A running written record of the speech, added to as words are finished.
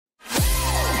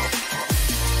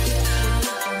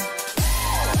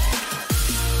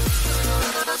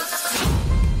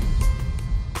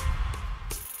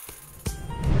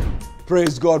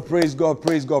Praise God, praise God,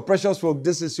 praise God. Precious folk,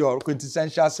 this is your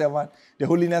quintessential servant, the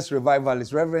Holiness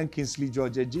Revivalist, Rev Kingsley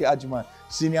George J. Agyeman,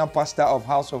 Senior Pastor of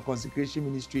House of Consecration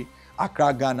Ministry,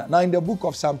 Accra, Ghana. Now in the book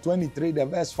of Psalm 23, the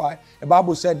verse 5, the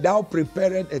Bible said, "Thou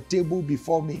prepared a table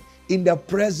before me in the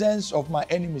presence of my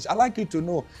enemies." I like you to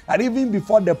know that even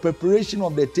before the preparation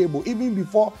of the table, even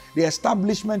before the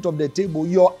establishment of the table,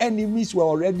 your enemies were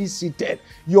already seated.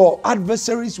 Your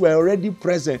adversaries were already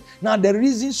present. Now, the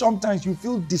reason sometimes you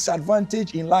feel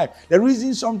disadvantaged in life, the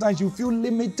reason sometimes you feel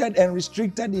limited and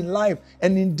restricted in life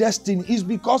and in destiny is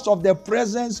because of the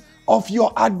presence of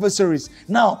your adversaries.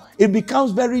 Now, it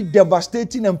becomes very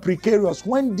devastating and precarious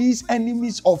when these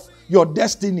enemies of your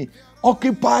destiny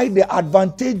occupy the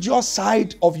advantageous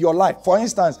side of your life. For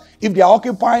instance, if they are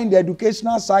occupying the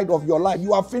educational side of your life,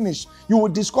 you are finished. You will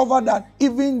discover that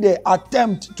even the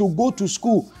attempt to go to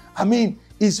school,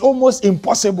 is almost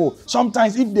impossible.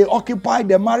 Sometimes if they occupy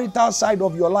the marital side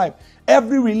of your life,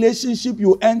 every relationship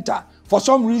you enter, for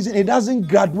some reason, it doesn't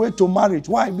graduate to marriage.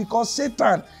 Why? Because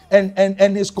Satan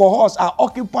and his cohorts are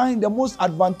occupying the most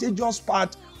advantageous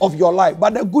part of your life.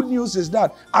 But the good news is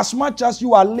that as much as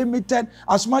you are limited,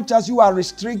 as much as you are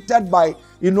restricted by,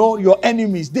 your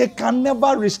enemies, they can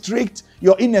never restrict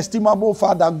your inestimable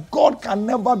Father. God can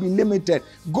never be limited.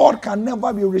 God can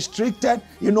never be restricted,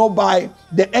 by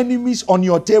the enemies on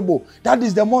your table. That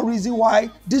is the more reason why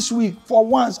this week, for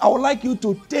once, I would like you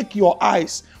to take your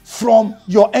eyes from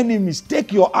your enemies.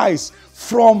 Take your eyes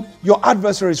from your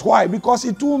adversaries. Why? Because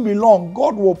it won't be long.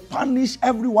 God will punish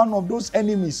every one of those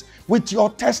enemies with your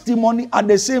testimony at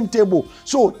the same table.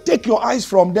 So take your eyes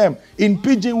from them. In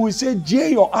Pidgin, we say,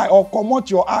 "Jay your eye," or "come out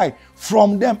your eye"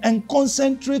 from them and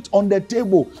concentrate on the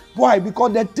table. Why?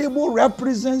 Because the table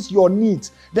represents your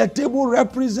needs. The table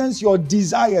represents your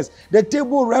desires. The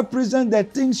table represents the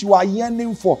things you are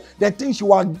yearning for, the things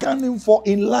you are gunning for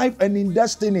in life and in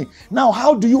destiny. Now,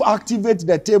 how do you activate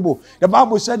the table? The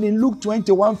Bible said in Luke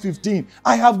 21:15,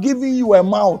 "I have given you a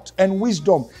mouth and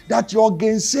wisdom that your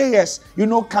gainsayers,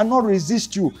 cannot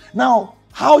resist you." Now,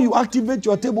 how you activate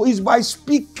your table is by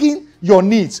speaking your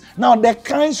needs. Now, the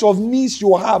kinds of needs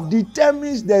you have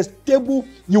determines the table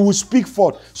you will speak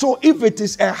for. So if it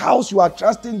is a house you are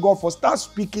trusting God for, start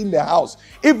speaking the house.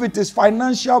 If it is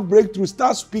financial breakthrough,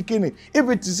 start speaking it.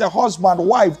 If it is a husband,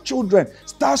 wife, children,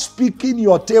 start speaking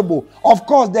your table. Of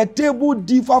course, the table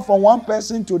differs from one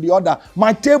person to the other.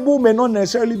 My table may not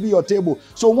necessarily be your table.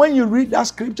 So when you read that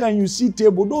scripture and you see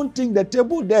table, don't think the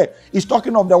table there is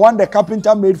talking of the one the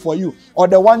carpenter made for you, or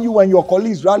the one you and your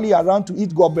colleagues rally around to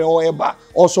eat gobe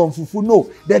or some fufu. No,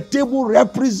 the table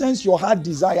represents your heart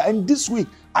desire. And this week,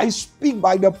 I speak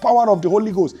by the power of the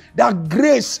Holy Ghost that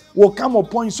grace will come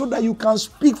upon you so that you can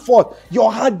speak forth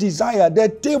your heart desire, the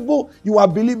table you are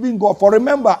believing God for.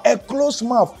 Remember, a closed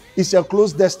mouth is a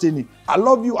closed destiny. I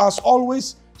love you as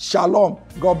always. Shalom.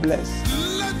 God bless.